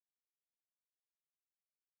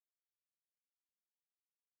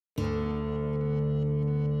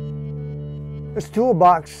This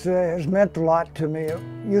toolbox has meant a lot to me. It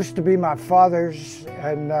used to be my father's,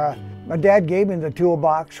 and my dad gave me the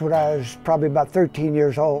toolbox when I was probably about 13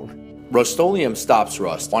 years old. Rustoleum Stops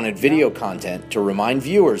Rust wanted video content to remind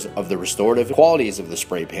viewers of the restorative qualities of the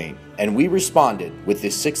spray paint, and we responded with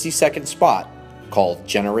this 60-second spot called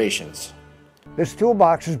Generations. This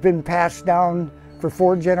toolbox has been passed down for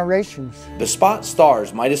 4 generations. The spot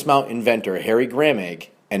stars Midas mount inventor Harry Gramegg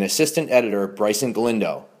and assistant editor Bryson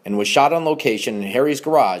Galindo, and was shot on location in Harry's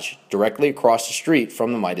garage directly across the street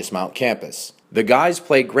from the Midas Mount campus. The guys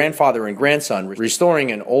played grandfather and grandson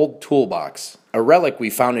restoring an old toolbox, a relic we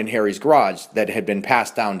found in Harry's garage that had been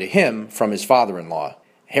passed down to him from his father-in-law.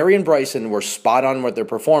 Harry and Bryson were spot on with their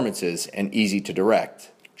performances and easy to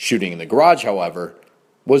direct. Shooting in the garage, however,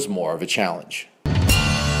 was more of a challenge.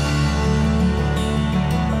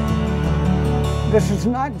 This is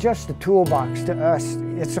not just a toolbox to us,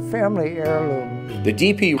 it's a family heirloom. The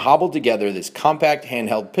DP hobbled together this compact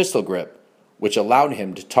handheld pistol grip, which allowed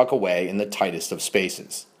him to tuck away in the tightest of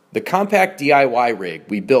spaces. The compact DIY rig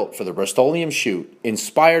we built for the Rustoleum shoot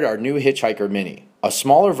inspired our new Hitchhiker Mini, a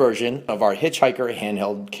smaller version of our Hitchhiker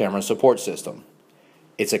handheld camera support system.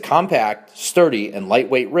 It's a compact, sturdy, and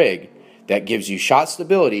lightweight rig that gives you shot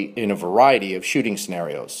stability in a variety of shooting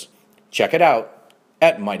scenarios. Check it out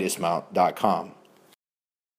at MidasMount.com.